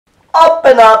Up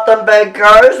and at them, big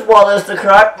girls. What is the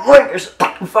crack? Wankers.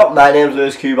 Fuck, my name's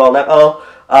Qball.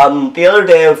 The other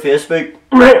day on Facebook,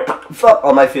 fuck,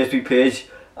 on my Facebook page,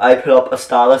 I put up a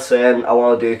status saying I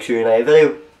want to do a Q&A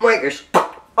video. Wankers.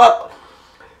 Fuck.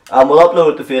 We'll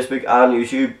upload it to Facebook and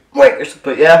YouTube. Wankers.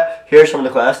 But yeah, here's some of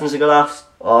the questions I got asked.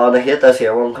 Oh, and I hate this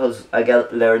here one because I get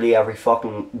it literally every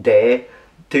fucking day.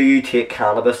 Do you take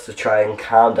cannabis to try and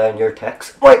calm down your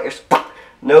tics? Wankers.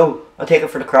 No, I take it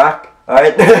for the crack.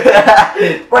 Alright?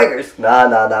 Wankers. Nah,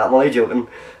 I'm only joking.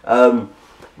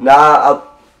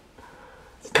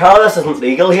 Cannabis isn't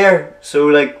legal here, so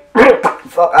like,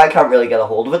 fuck, I can't really get a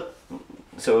hold of it.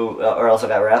 So, or else I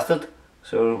get arrested.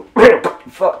 So,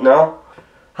 fuck no.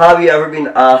 Have you ever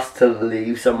been asked to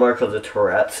leave somewhere because of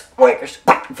Tourette's? Wankers.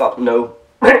 Fuck no.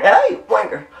 Hey,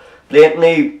 wanker.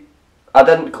 Lately, I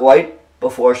didn't go out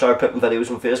before I started putting videos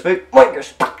on Facebook.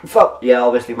 Wankers. Fuck. Yeah,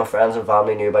 obviously my friends and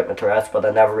family knew about my Tourette's, but I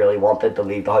never really wanted to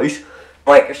leave the house.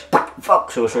 Wankers.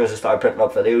 Fuck. So as soon as I started putting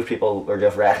up videos, people were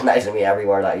just recognising me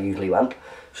everywhere that I usually went.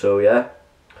 So yeah,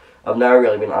 I've never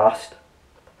really been asked.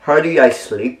 How do I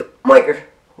sleep? Wanker.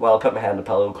 Well, I put my head on the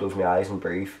pillow, close my eyes and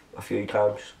breathe a few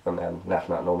times, and then that's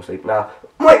not normal sleep. Nah.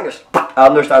 Wankers. I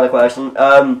understand the question.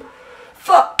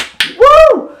 Fuck.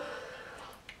 Woo!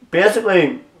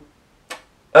 Basically,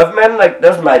 if men, like,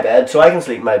 this is my bed, so I can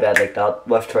sleep in my bed like that,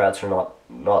 with Tourette's or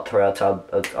not Tourette's,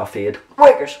 I'll fade.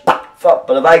 Wankers. Fuck.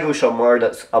 But if I go somewhere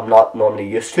that I'm not normally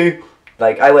used to,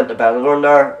 like I went to Benidorm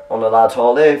there on the lads'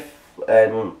 holiday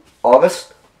in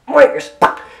August. Wankers.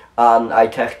 And I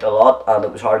ticked a lot, and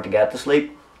it was hard to get to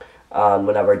sleep. And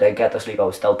whenever I did get to sleep, I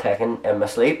was still ticking in my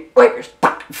sleep. Wankers.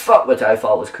 Fuck, which I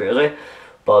thought was crazy.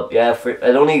 But yeah,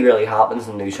 it only really happens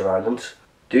in new surroundings.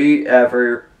 Do you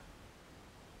ever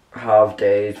have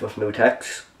days with no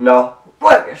tics? No.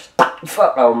 Wankers.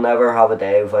 Fuck, I'll never have a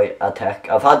day without a tic.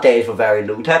 I've had days with very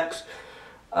low tics.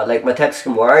 Like, my tics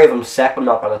can worry. If I'm sick, I'm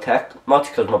not going to tic much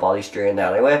because my body's drained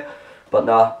anyway. But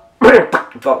no.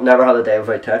 Fuck, never had a day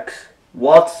without tics.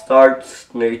 What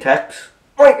starts new tics?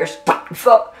 Wankers.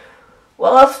 Fuck.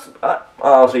 Well, I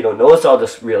honestly don't know. It's all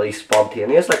just really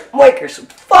spontaneous. Like, wankers.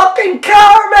 Fucking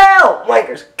caramel!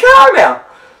 Wankers. Caramel!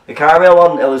 The caramel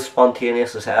one, it was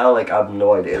spontaneous as hell. Like, I have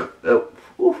no idea. I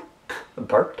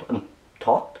burped and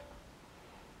talked.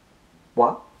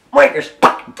 What? Wankers.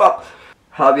 Fuck.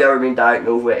 Have you ever been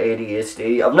diagnosed with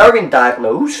ADHD? I've never been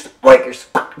diagnosed. Wankers.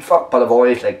 Fuck, but I've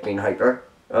always, like, been hyper.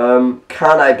 Can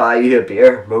I buy you a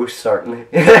beer? Most certainly.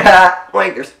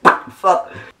 Wankers.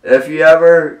 Fuck.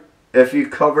 If you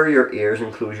cover your ears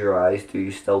and close your eyes, do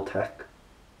you still tic?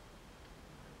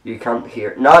 You can't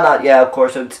hear. No, not yeah. Of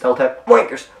course, I'd still tic.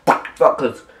 Wankers. Fuck,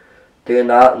 cause doing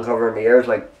that and covering my ears,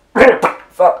 like,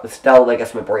 fuck. It's still like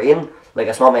it's my brain. Like,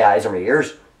 it's not my eyes or my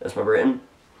ears. It's my brain.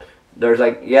 There's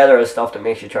like, yeah, there is stuff that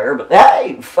makes you trigger, but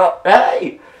hey, fuck,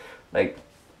 hey. Like,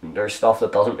 there's stuff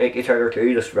that doesn't make you trigger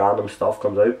too. Just random stuff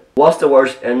comes out. What's the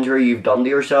worst injury you've done to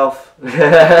yourself? With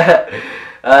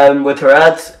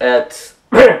Tourette's, it's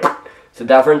the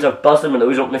difference. I've busted my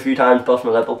nose open a few times,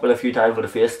 busted my lip open a few times with a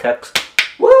face tics.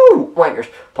 Woo! Wankers.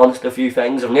 Punched a few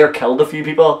things. I've near killed a few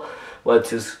people,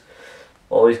 which is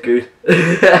always good.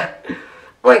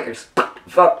 Wankers.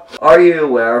 Fuck. Are you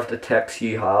aware of the tics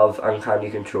you have and can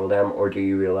you control them, or do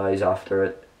you realise after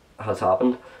it has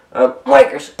happened?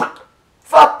 Wankers.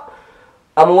 Fuck.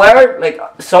 I'm aware, like,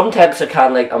 some tics I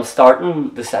can, like, I'm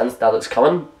starting to sense that it's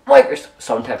coming. Wankers.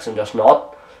 Some tics I'm just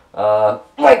not.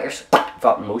 Wankers.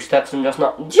 Fuck, most tics I'm just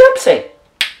not. Gypsy.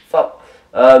 Fuck.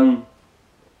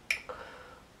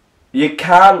 You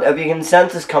can, if you can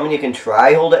sense it's coming, you can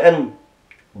try hold it in,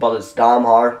 but it's damn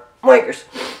hard. Wankers.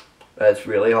 It's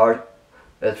really hard.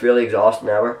 It's really exhausting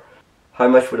ever. How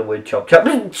much would a wood chop?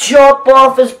 Chop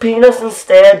off his penis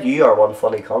instead. You are one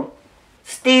funny cunt.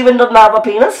 Steven doesn't have a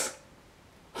penis.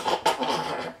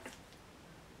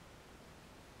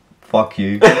 Fuck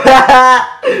you.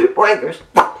 Wankers.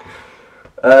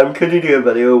 Could you do a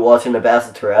video watching the best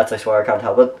of Tourette's? I swear I can't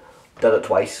help it. Did it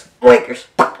twice. Wankers.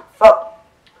 Fuck.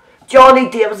 Johnny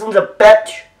Davidson's a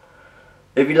bitch.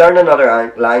 If you learn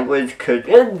another language, could...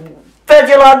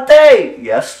 Vigilante!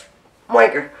 Yes.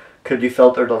 Wanker. Could you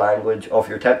filter the language of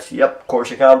your tics? Yep, of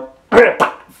course you can.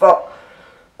 Fuck.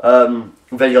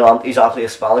 Vigilante is actually a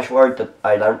Spanish word that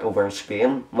I learnt over in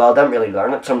Spain. Well, I didn't really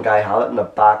learn it. Some guy had it in the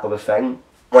back of his thing.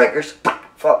 Wankers.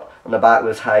 Fuck. On the back of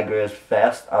his high-grade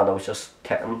vest, and I was just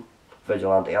ticking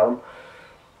Vigilante at him.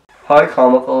 How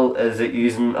comical is it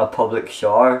using a public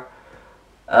shower?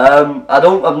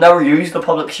 I've never used a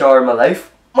public shower in my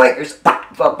life. Wankers.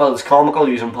 Fuck, but it's comical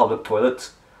using public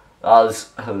toilets. That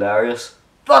is hilarious.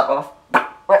 Fuck off.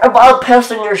 I'll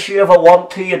piss in your shoe if I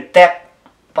want to, you dick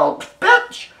bulk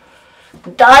bitch.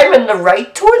 I'm in the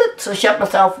right toilet, so shit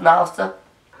myself nasty.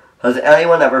 Has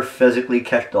anyone ever physically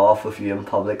kicked off with you in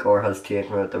public or has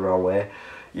taken it the wrong way?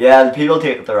 Yeah, people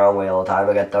take it the wrong way all the time.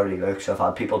 I get dirty looks. I've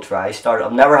had people try start.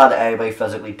 I've never had anybody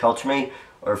physically touch me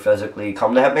or physically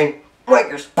come to hit me.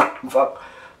 Wankers, fuck.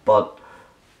 But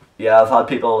yeah, I've had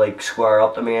people like square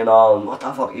up to me and all, and what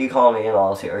the fuck are you calling me and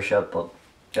all this here shit. But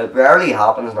it rarely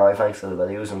happens now, thanks to the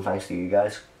videos and thanks to you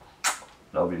guys.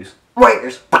 Love yous.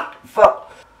 Wankers,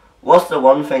 fuck. What's the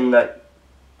one thing that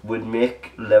would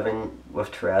make living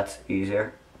with Tourette's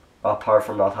easier, apart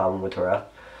from not having with Tourette?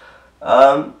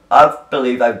 I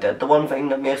believe I did the one thing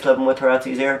that makes living with Tourette's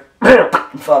easier.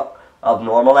 Fuck. I've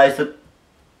normalised it,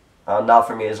 and that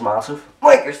for me is massive.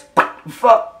 Wankers.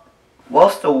 Fuck.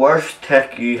 What's the worst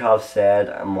tick you have said,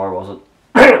 and where was it?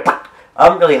 I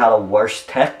haven't really had a worst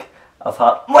tick. I've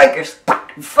had wankers.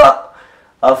 Fuck.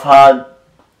 I've had,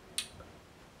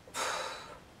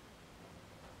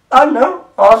 I don't know.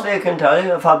 Honestly, I can tell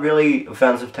you, I've had really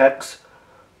offensive ticks.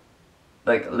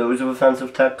 Like, loads of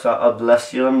offensive ticks. I'd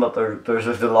list you them, but there's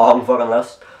just a long fucking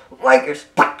list. Wankers.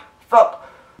 Fuck.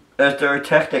 Is there a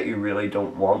tick that you really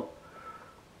don't want?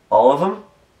 All of them?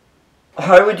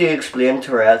 How would you explain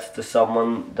Tourette's to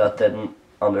someone that didn't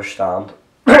understand?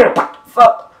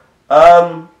 Fuck.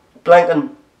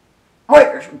 Blinking.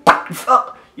 Wankers.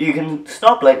 Fuck. You can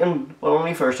stop blinking, but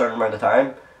only for a certain amount of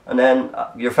time. And then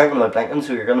you're thinking about blinking,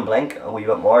 so you're going to blink a wee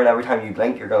bit more, and every time you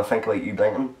blink, you're going to think about you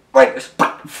blinking. Wankers.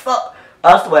 Fuck.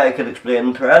 That's the way I could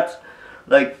explain Tourette's.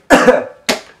 Like,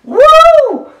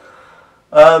 woo!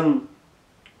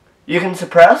 You can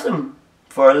suppress them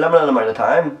for a limited amount of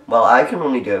time. Well, I can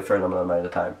only do it for a limited amount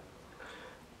of time.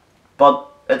 But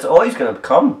it's always going to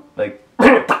come. Like,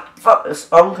 fuck,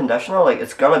 it's unconditional. Like,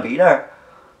 it's going to be there.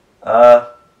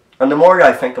 And the more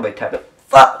I think about ticking,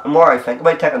 fuck, the more I think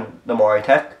about ticking, the more I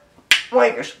tick.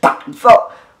 Wankers.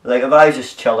 Fuck. Like, if I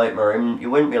just chilled out in my room,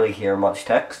 you wouldn't really hear much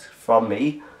ticks from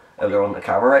me if they're on the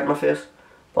camera right in my face.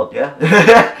 But yeah.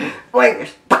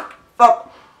 Wankers.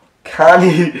 Fuck. Can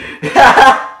you...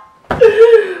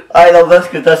 I love this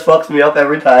because this fucks me up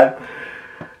every time.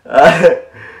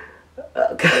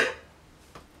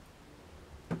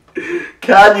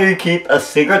 Can you keep a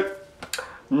secret?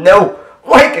 No.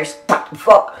 Wankers.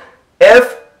 Fuck.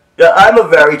 I'm a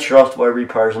very trustworthy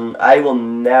person. I will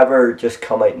never just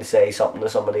come out and say something to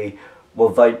somebody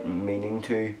without meaning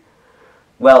to.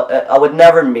 Well, I would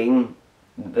never mean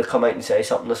to come out and say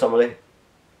something to somebody.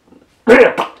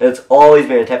 It's always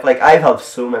been a tip. Like, I have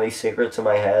so many secrets in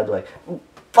my head. Like,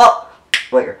 fuck,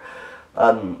 like,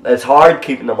 it's hard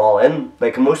keeping them all in.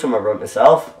 Like, most of them are about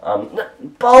myself.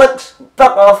 Bollocks,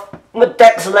 fuck off. My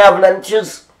dick's 11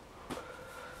 inches.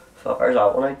 Fuck, where's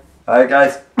that one? Alright,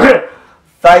 guys.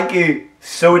 Thank you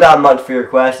so damn much for your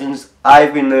questions.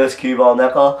 I've been Qball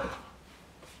Nickel.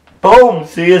 Boom.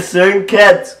 See you soon,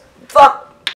 kids. Fuck.